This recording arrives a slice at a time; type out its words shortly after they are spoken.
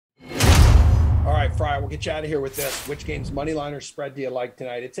Friar, we'll get you out of here with this. Which game's money line or spread do you like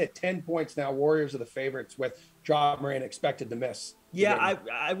tonight? It's at 10 points now. Warriors are the favorites with Ja Morant expected to miss. Yeah,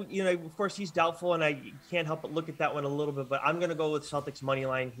 of course he's doubtful, and I can't help but look at that one a little bit. But I'm going to go with Celtics money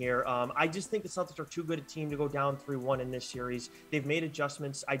line here. I just think the Celtics are too good a team to go down 3-1 in this series. They've made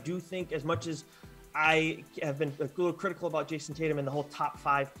adjustments. I do think, as much as I have been a little critical about Jason Tatum and the whole top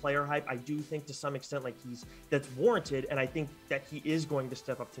 5 player hype, I do think to some extent that's warranted, and I think that he is going to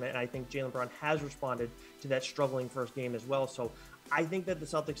step up tonight. And I think Jaylen Brown has responded to that struggling first game as well. So I think that the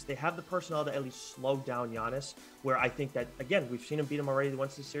Celtics, they have the personnel to at least slow down Giannis, where I think that, again, we've seen him beat him already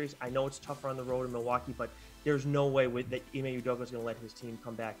once this series. I know it's tougher on the road in Milwaukee, but there's no way that Ime Udoka is going to let his team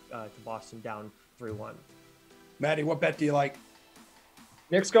come back to Boston down 3-1. Maddie, what bet do you like?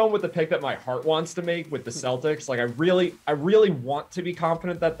 Nick's going with the pick that my heart wants to make with the Celtics. Like, I really want to be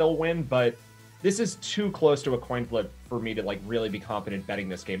confident that they'll win, but this is too close to a coin flip for me to really be confident betting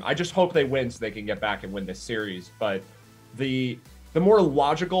this game. I just hope they win so they can get back and win this series. But the more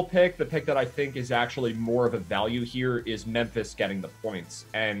logical pick, the pick that I think is actually more of a value here, is Memphis getting the points.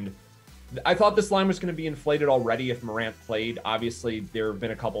 And I thought this line was going to be inflated already if Morant played. Obviously, there have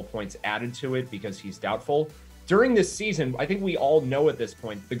been a couple points added to it because he's doubtful. During this season, I think we all know at this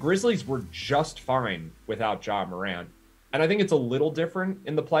point, the Grizzlies were just fine without Ja Morant. And I think it's a little different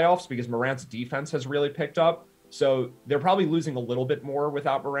in the playoffs because Morant's defense has really picked up. So they're probably losing a little bit more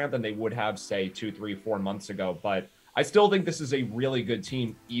without Morant than they would have, say, 2, 3, 4 months ago. But I still think this is a really good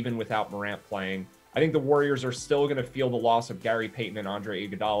team, even without Morant playing. I think the Warriors are still going to feel the loss of Gary Payton and Andre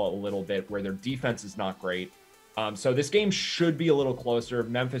Iguodala a little bit, where their defense is not great. So this game should be a little closer.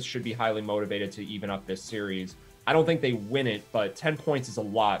 Memphis should be highly motivated to even up this series. I don't think they win it, but 10 points is a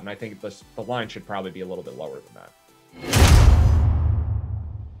lot, and I think the line should probably be a little bit lower than that.